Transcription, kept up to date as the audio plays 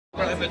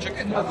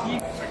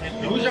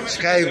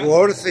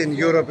Skyworth in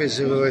Europe is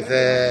with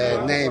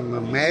the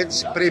name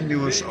Metz,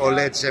 Primus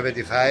OLED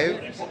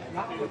 75.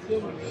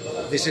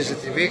 This is a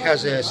TV,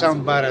 has a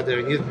sound bar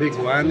underneath, big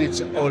one. It's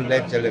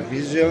OLED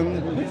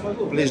television.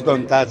 Please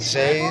don't touch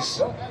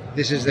says.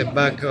 This is the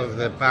back of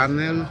the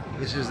panel.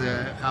 This is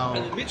how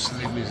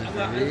slim is the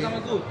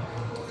TV.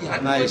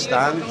 Nice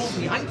stand.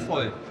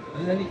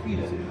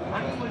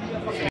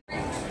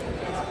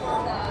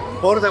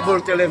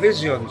 Portable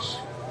televisions.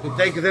 To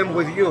take them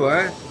with you,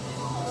 eh?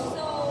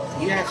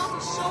 Yes.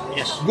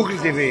 Yes. Google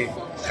TV.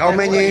 How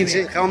many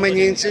inches? How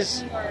many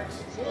inches?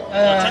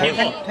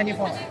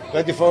 24.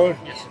 24.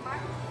 Yes.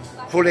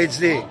 Full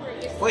HD.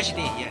 Full HD,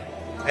 yeah.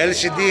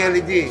 LCD,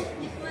 LED.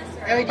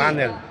 LED.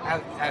 Panel.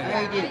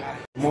 LED.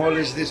 Small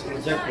is this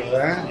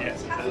projector, eh?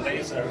 Yes, it's a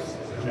laser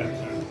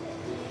projector.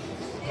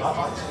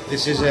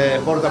 This is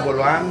a portable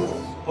one.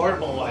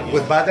 Portable one.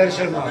 With batteries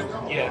or not?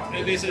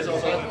 Yeah, this is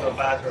also with a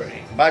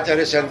battery.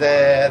 Batteries and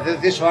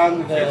this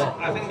one.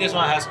 I think this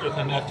one has to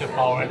connect to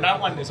power, and that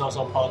one is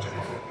also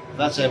portable.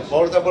 That's a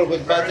portable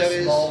with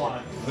batteries. Small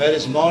one. Very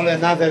small.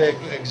 Another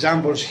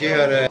examples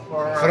here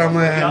from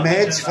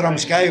Metz, from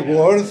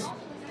Skyworth.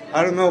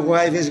 I don't know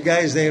why these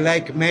guys, they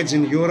like Metz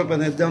in Europe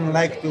and they don't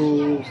like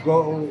to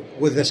go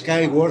with the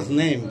Skyworth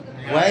name.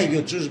 Why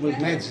you choose with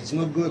Metz? It's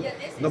not good.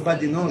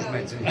 Nobody knows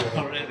Metz in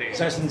Europe. Really?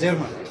 Just in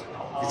German.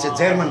 It's a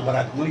German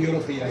brand, no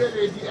European.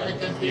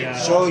 Yeah.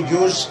 So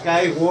use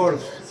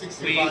Skyworth.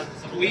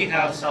 We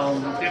have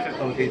some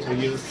difficulty to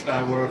use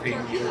Skyworth in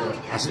Europe.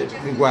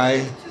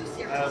 Why?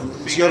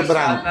 It's your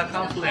brand. The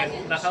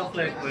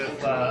conflict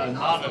with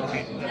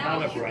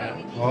another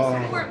brand. Oh.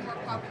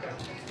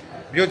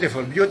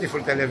 Beautiful,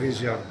 beautiful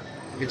television.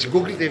 It's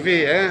Google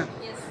TV, eh?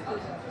 Yes,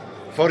 good.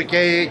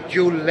 4K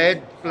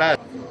QLED plus.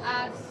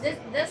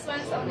 This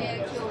one's only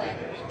a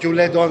QLED.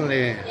 QLED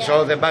only. Yeah.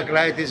 So the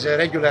backlight is a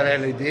regular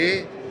LED.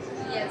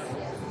 Yes.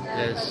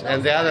 Yes.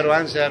 And the other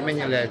ones are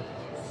mini LED.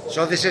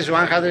 So this is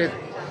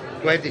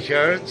 120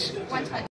 Hertz. 120.